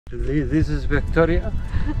This is Victoria.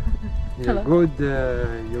 Your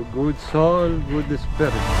good soul, good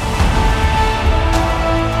spirit.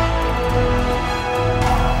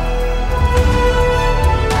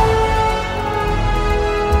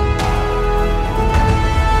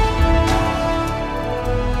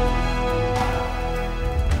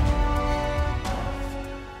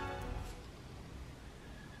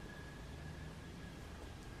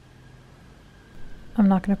 I'm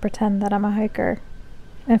not going to pretend that I'm a hiker.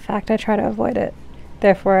 In fact, I try to avoid it.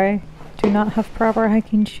 Therefore, I do not have proper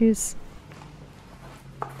hiking shoes.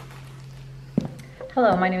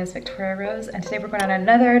 Hello, my name is Victoria Rose, and today we're going on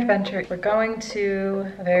another adventure. We're going to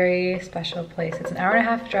a very special place. It's an hour and a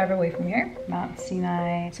half drive away from here, Mount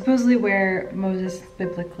Sinai, supposedly where Moses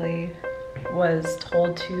biblically was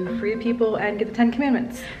told to free the people and get the 10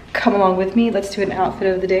 Commandments. Come along with me. Let's do an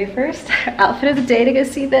outfit of the day first. Outfit of the day to go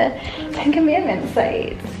see the 10 Commandments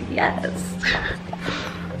sites. Yes.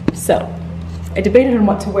 So, I debated on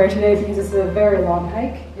what to wear today because this is a very long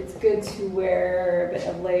hike. It's good to wear a bit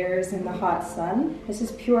of layers in the hot sun. This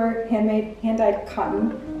is pure handmade, hand-dyed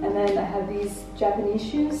cotton. And then I have these Japanese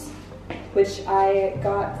shoes, which I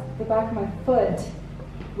got the back of my foot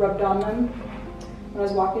rubbed on them when I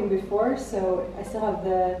was walking before, so I still have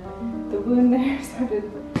the wound there, so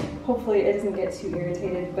hopefully it doesn't get too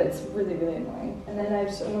irritated, but it's really, really annoying. And then I'm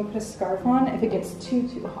gonna put a scarf on if it gets too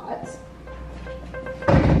hot.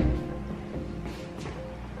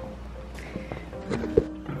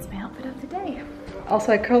 That's my outfit of the day.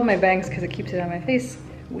 Also, I curled my bangs because it keeps it on my face.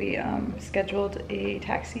 We scheduled a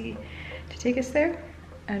taxi to take us there,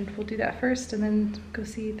 and we'll do that first, and then go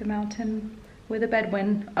see the mountain with a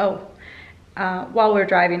Bedouin. While we're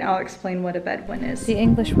driving, I'll explain what a Bedouin is. The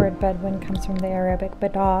English word Bedouin comes from the Arabic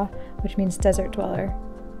Bada, which means desert dweller.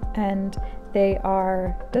 And they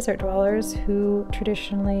are desert dwellers who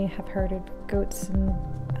traditionally have herded goats and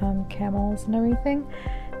camels and everything.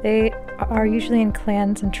 They are usually in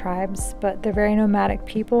clans and tribes, but they're very nomadic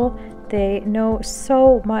people. They know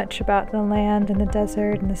so much about the land and the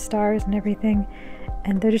desert and the stars and everything.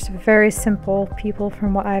 And they're just very simple people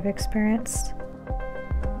from what I've experienced.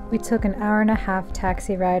 We took an hour and a half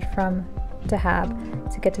taxi ride from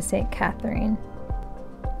Dahab to get to St. Catherine.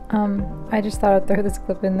 I just thought I'd throw this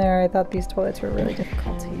clip in there. I thought these toilets were really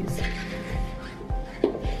difficult to use.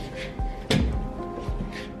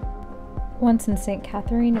 Once in St.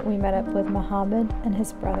 Catherine, we met up with Mohammad and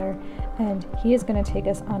his brother, and he is going to take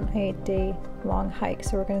us on a day-long hike.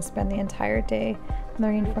 So we're going to spend the entire day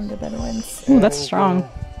learning from the Bedouins. Ooh, that's strong.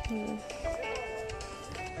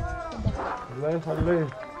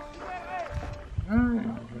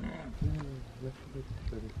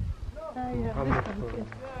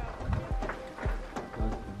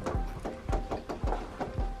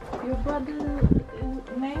 Your brother's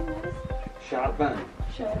name is? Sha'ban.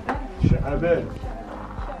 Sha'ban. Sha'ban.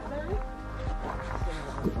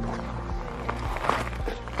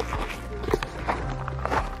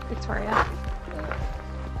 Victoria.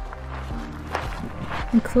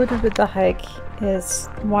 Included with the hike is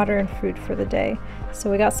water and food for the day. So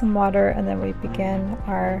we got some water and then we began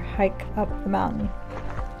our hike up the mountain.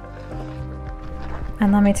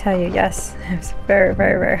 And let me tell you, yes, it was very,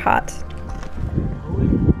 very, very hot.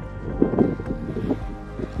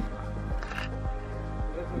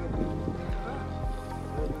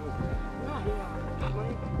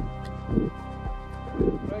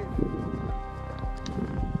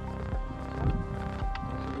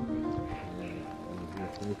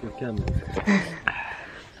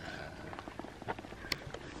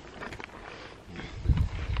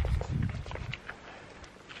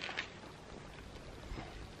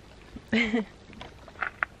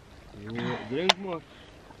 Drink more.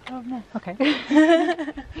 Oh no. Okay.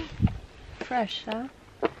 Fresh, huh?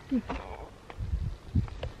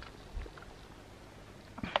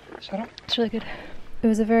 It's really good. It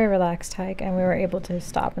was a very relaxed hike and we were able to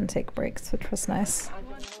stop and take breaks, which was nice.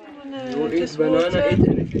 You eat banana, eat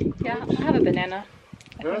anything? Yeah, I have a banana.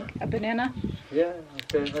 I think. A banana? Yeah,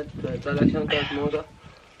 okay.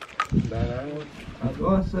 Banana.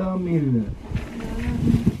 Awesome.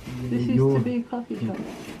 This used to be a coffee shop.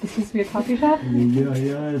 This used to be a coffee shop?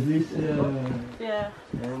 Yeah, this. Yeah.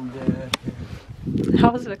 And.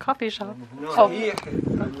 How was it a coffee shop? No, here.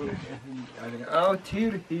 Out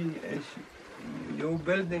here, you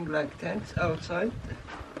building like tents outside.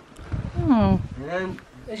 Oh. And.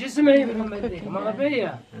 ايش اسمها هي بالمغربية؟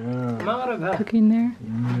 مغربية. مغربها. Cooking there.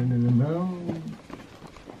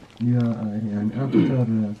 Yeah, after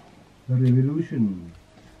the revolution.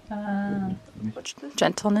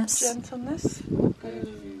 Gentleness. Gentleness.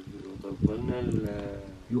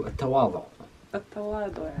 التواضع.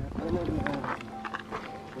 التواضع.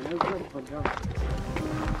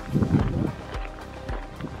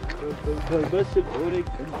 بس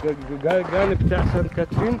الجانب بتاع سان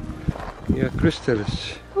كاترين يا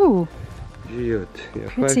كريستالس. Ooh, جيود يا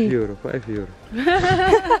 5 Pretty. يورو 5 يورو.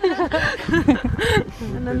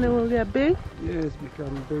 And then they will get big. Yes,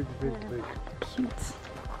 become big. cute.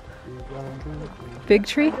 Big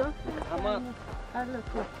tree? I look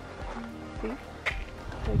like, see?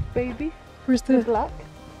 Like baby. Where's The the... black.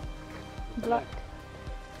 Black.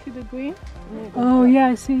 See the green? Oh yeah,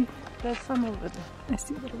 I see. There's some over there. I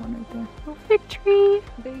see the one right there. Oh, big tree.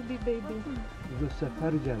 Baby. بس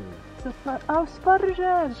فرجل. Oh,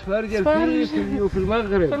 spargel. فرجل في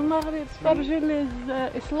المغرب. في المغرب spargel is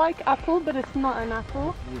it's like apple but it's not an apple.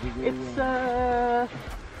 It's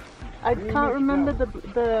I can't remember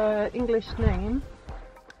the English name.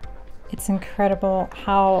 It's incredible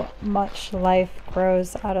how much life grows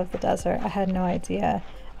out of the desert. I had no idea.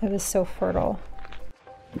 It was so fertile.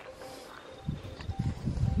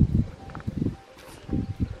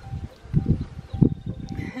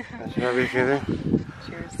 اشربي كده.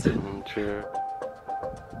 Cheers. Cheers.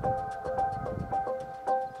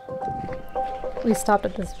 We stopped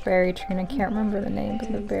at this berry tree and I can't remember the name, but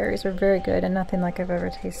the berries were very good and nothing like I've ever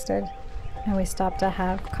tasted. And we stopped to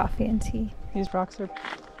have coffee and tea. These rocks are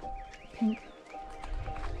pink.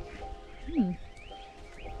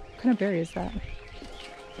 What kind of berry is that?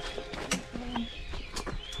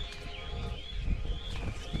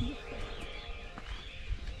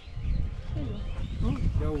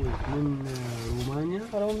 جوز من رومانيا.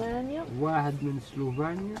 Romania, واحد من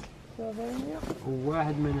سلوفانيا.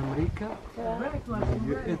 وواحد من أمريكا.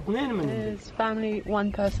 اثنين من أمريكا. his family,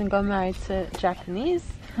 one person got married to Japanese,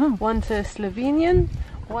 Oh. one to Slovenian,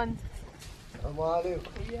 one السلام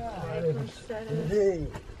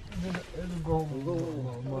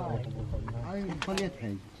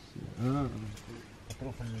عليكم.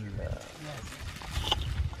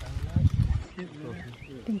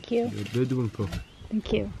 Thank you. Bedouin coffee.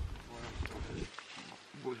 Thank you.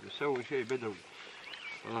 بسوي شيء بدوي.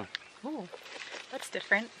 Oh, that's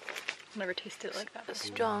different. Never tasted it like that. It's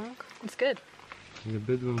strong. It's good. The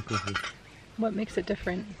Bedouin coffee. What makes it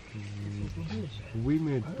different? We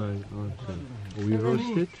made by ourselves. We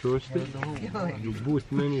roast it. You put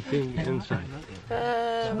many things inside.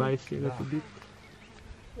 Spicy a little bit.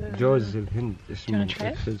 جوز الهند اسمه. try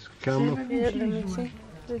it? It says camel. Let me see.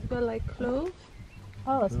 They've got like cloves.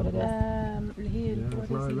 Oh, that's what it is. اللي هي Yeah,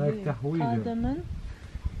 what is like it? تحويجة. Cardamom.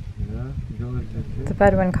 Yeah, جوز الهند. The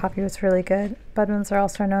Bedouin coffee was really good. Bedouins are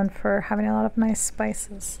also known for having a lot of nice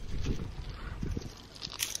spices.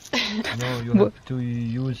 No, you have to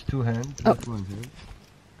use two hands. Oh. Not one hand.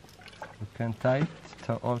 You can tie it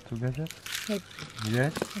all together. Like-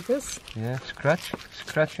 Yes. Like this? Yeah.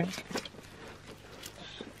 Scratching.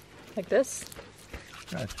 Like this?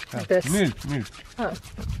 Scratch. Like this. Milk. Oh.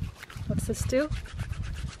 What's this do?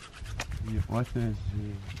 What is?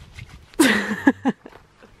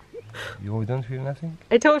 You don't feel nothing?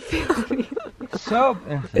 I don't feel anything. Soap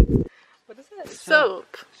inside. What is it? Soap.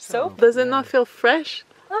 Soap? Does it not feel fresh?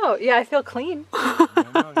 Oh, yeah, I feel clean.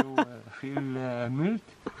 You feel milk?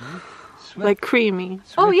 Sweat? Like creamy. Oh,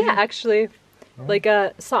 Sweaty? yeah, actually. Like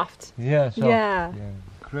soft. Yeah, soap. Yeah.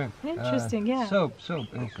 Cream. Interesting, yeah. Soap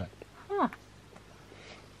inside. Huh.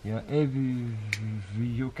 Yeah, if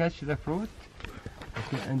you catch the fruit,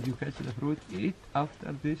 okay, and you catch the fruit, eat after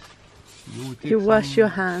this. You wash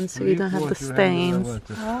your hands so you don't have the stains.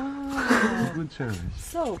 Oh. Good service.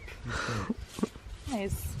 Soap.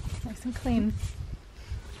 Nice. Nice and clean.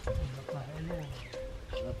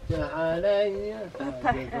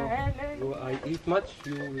 I eat much,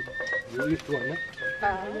 you eat one.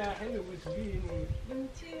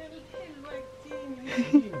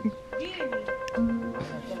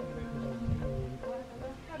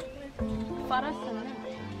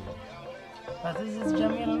 فتزز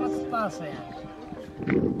جميل نص طاسة يعني.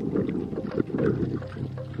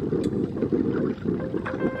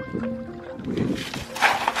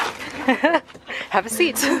 Have a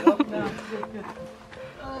seat.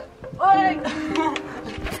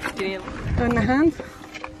 On the hands?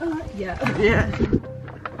 Yeah. Yeah.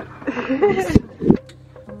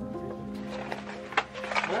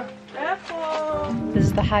 This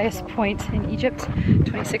is the highest point in Egypt,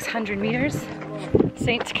 2,600 meters,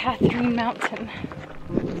 St. Catherine Mountain.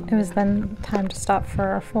 It was then time to stop for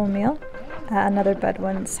our full meal at another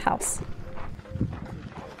Bedouin's house.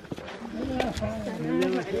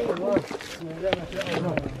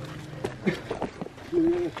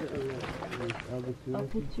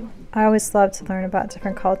 I always love to learn about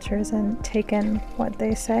different cultures and take in what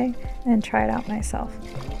they say and try it out myself.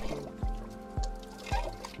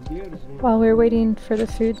 While we were waiting for the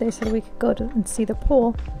food, they said we could go and see the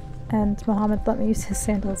pool, and Mohammed let me use his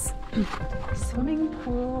sandals. Swimming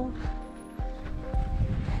pool.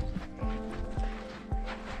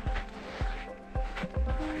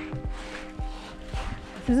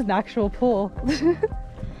 This is an actual pool. It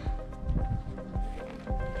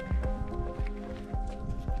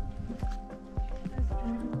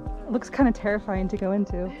looks kind of terrifying to go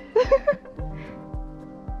into.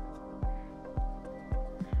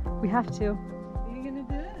 We have to. Are you gonna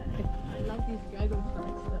do it? I love these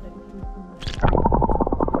dragonflies that I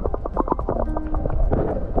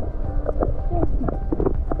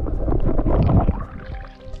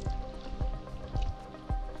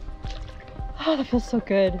Oh, that feels so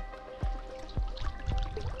good.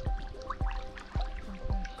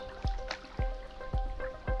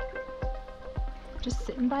 Just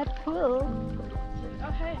sitting by the pool.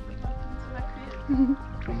 Oh hey,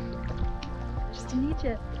 Just in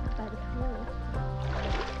Egypt, by the pool.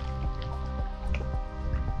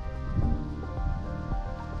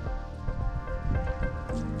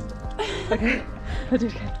 Okay, I'll do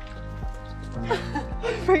it again.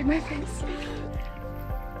 Right in my face.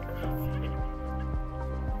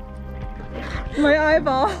 My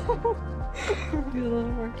eyeball. Do a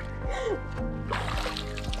little more.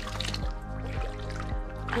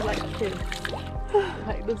 We're like kids.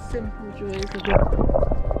 Like the simple joys of it.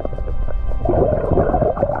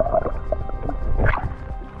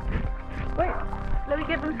 Wait, let me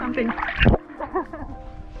give him something.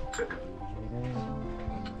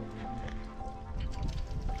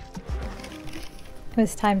 It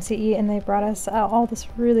was time to eat, and they brought us all this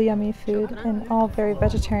really yummy food, and all very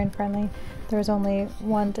vegetarian friendly. There was only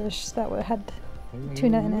one dish that had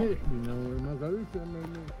tuna in it.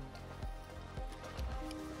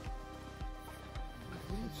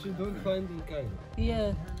 You don't find in Cairo.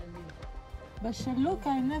 Yeah. But look,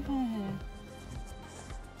 I never had.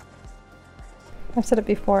 I've said it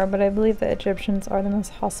before, but I believe the Egyptians are the most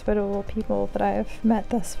hospitable people that I have met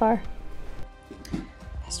thus far.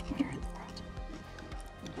 Best winter in the world.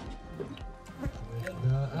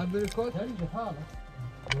 The apricot,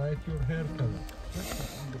 like your hair color.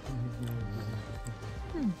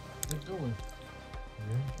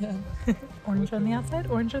 Orange on the outside,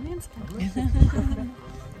 orange on the inside.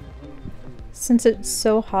 Since it's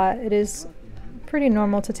so hot, it is pretty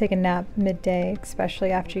normal to take a nap midday,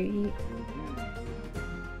 especially after you eat.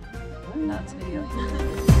 That's video.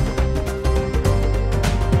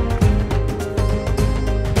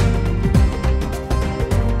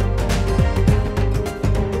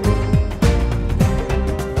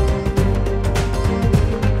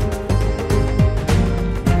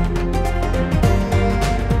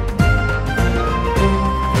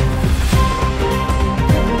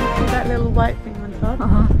 That little white thing on top?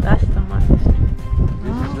 That's the monastery.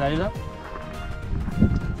 This is Layla.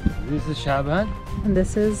 This is Shaban. And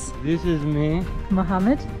this is This is me.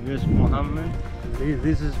 Mohammed. Yes, Mohammed.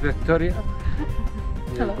 This is Victoria.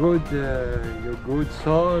 Your good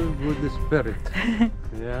soul, good spirit.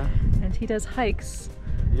 Yeah. And he does hikes.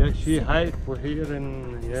 Yeah, she hiked here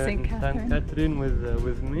in Saint Saint Catherine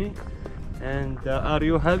with me. And are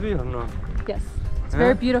you happy or no? Yes. It's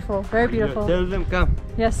very beautiful, very beautiful. Tell them come.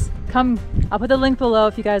 Yes, come. I'll put the link below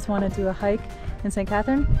if you guys want to do a hike in St.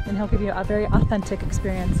 Catherine, and he'll give you a very authentic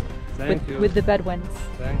experience with the Bedouins.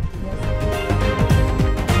 Thank you. Yes.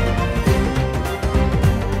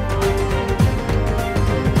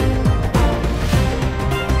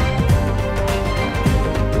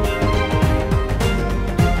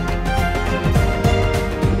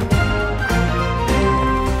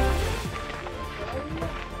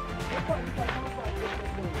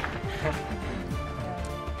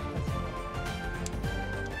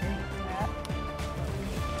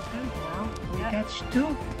 Catch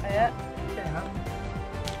two. Yeah.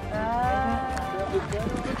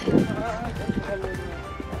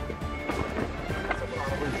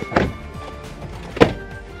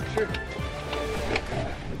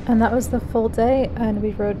 And that was the full day, and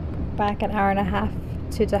we rode back an hour and a half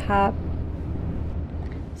to Dahab.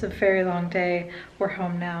 It's a very long day. We're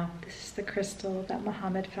home now. This is the crystal that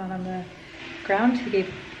Mohammed found on the ground. He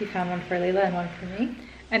found one for Layla and one for me.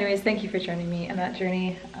 Anyways, thank you for joining me on that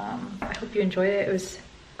journey. I hope you enjoyed it. It was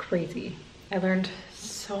crazy. I learned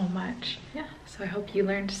so much. Yeah, so I hope you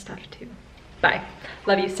learned stuff too. Bye.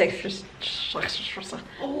 Love you. Stay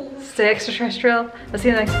extraterrestrial. I'll see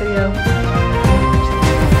you in the next video.